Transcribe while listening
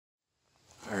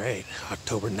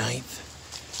October 9th,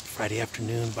 Friday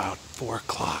afternoon, about 4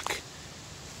 o'clock.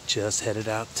 Just headed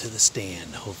out to the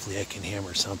stand. Hopefully I can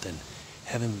hammer something.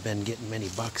 Haven't been getting many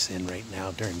bucks in right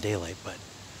now during daylight, but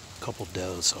a couple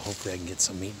does, so hopefully I can get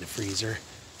some meat in the freezer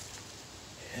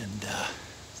and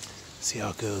see how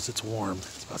it goes. It's warm,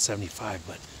 it's about 75,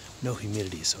 but no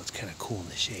humidity, so it's kind of cool in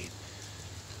the shade.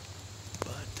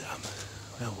 But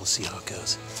well, we'll see how it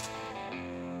goes.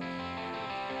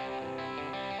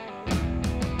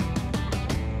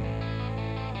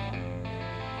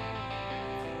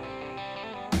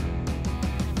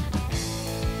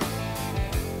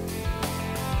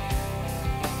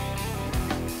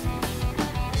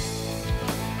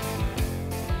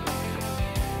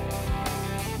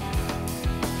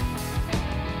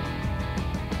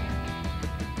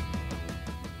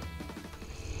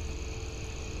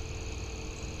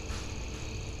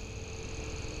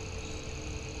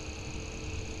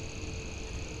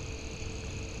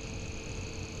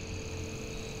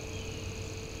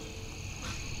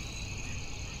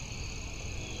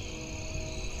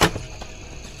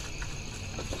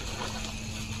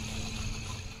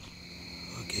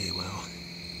 Okay, well,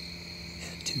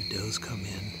 had 2 does come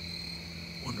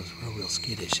in. One was real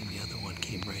skittish and the other one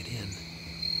came right in.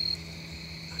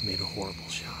 I made a horrible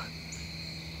shot.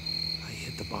 I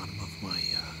hit the bottom of my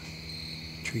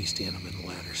tree stand. I'm in a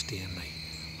ladder stand. I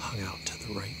hung out to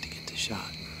the right to get the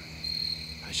shot.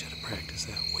 I should have practiced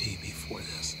that way before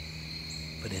this.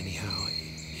 But anyhow,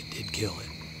 it did kill it.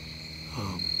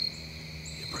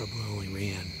 It probably only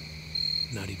ran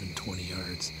not even 20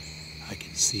 yards. I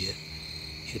could see it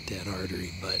hit that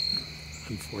artery, but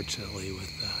unfortunately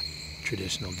with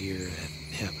traditional gear,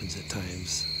 it happens at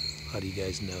times. A lot of you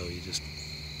guys know, you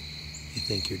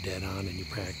think you're dead on and you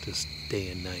practice day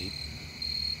and night.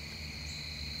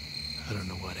 I don't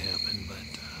know what happened,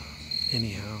 but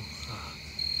anyhow,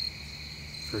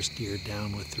 first deer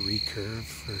down with the recurve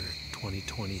for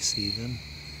 2020 season,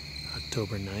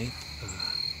 October 9th.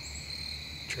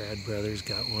 Trad Brothers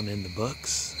got one in the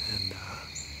books, and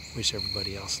wish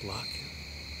everybody else luck.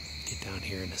 Get down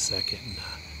here in a second and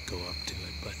go up to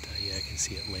it, but yeah, I can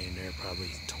see it laying there probably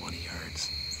 20 yards.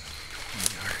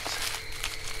 20 yards.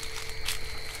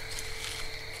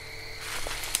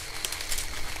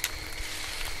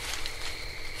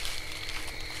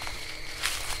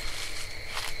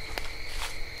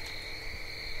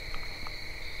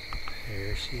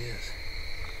 There she is.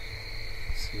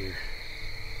 See her.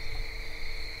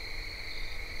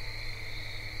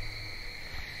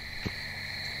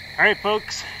 All right,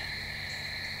 folks.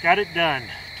 Got it done.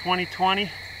 2020,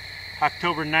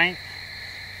 October 9th.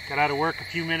 Got out of work a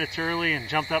few minutes early and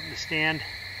jumped up in the stand.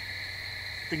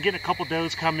 Been getting a couple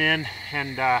does come in,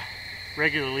 and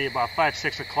regularly about 5,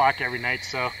 6 o'clock every night,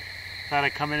 so thought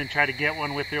I'd come in and try to get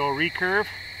one with the old recurve.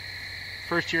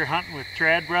 First year hunting with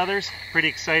Trad Brothers. Pretty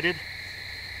excited.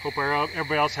 Hope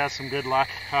everybody else has some good luck.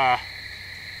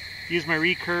 Used my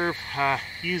recurve.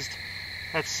 Used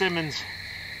that Simmons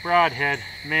broadhead.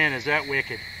 Man, is that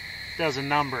wicked. Does a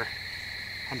number.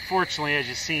 Unfortunately, as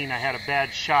you've seen, I had a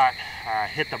bad shot.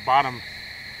 Hit the bottom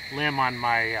limb on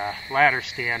my ladder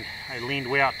stand. I leaned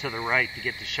way out to the right to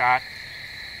get the shot,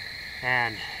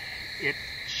 and it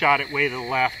shot it way to the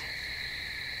left.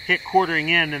 Hit quartering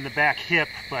in the back hip,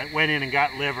 but went in and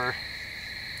got liver.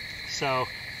 So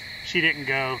she didn't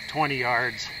go 20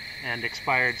 yards and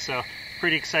expired. So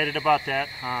pretty excited about that.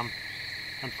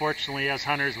 Unfortunately, as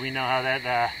hunters, we know how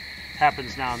that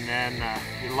happens now and then.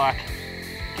 Your luck,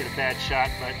 get a bad shot,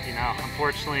 but you know,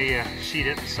 unfortunately, she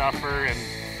didn't suffer, and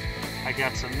I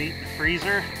got some meat in the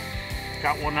freezer,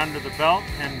 got one under the belt,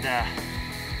 and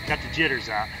got the jitters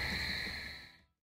out.